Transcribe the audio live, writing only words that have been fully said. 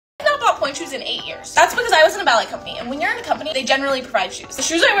bought pointe shoes in 8 years. That's because I was in a ballet company, and when you're in a company, they generally provide shoes. The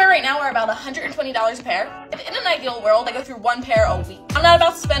shoes I wear right now are about $120 a pair, and in an ideal world, I go through 1 pair a week. I'm not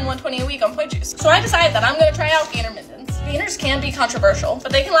about to spend $120 a week on pointe shoes. So I decided that I'm gonna try out Gainer Mittens. Gainers can be controversial,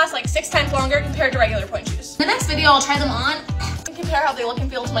 but they can last like 6 times longer compared to regular pointe shoes. In the next video, I'll try them on and compare how they look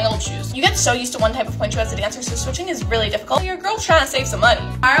and feel to my old shoes. You get so used to one type of pointe shoe as a dancer, so switching is really difficult. Your girl's trying to save some money.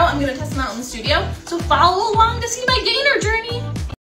 Tomorrow, I'm gonna test them out in the studio, so follow along to see my Gainer journey.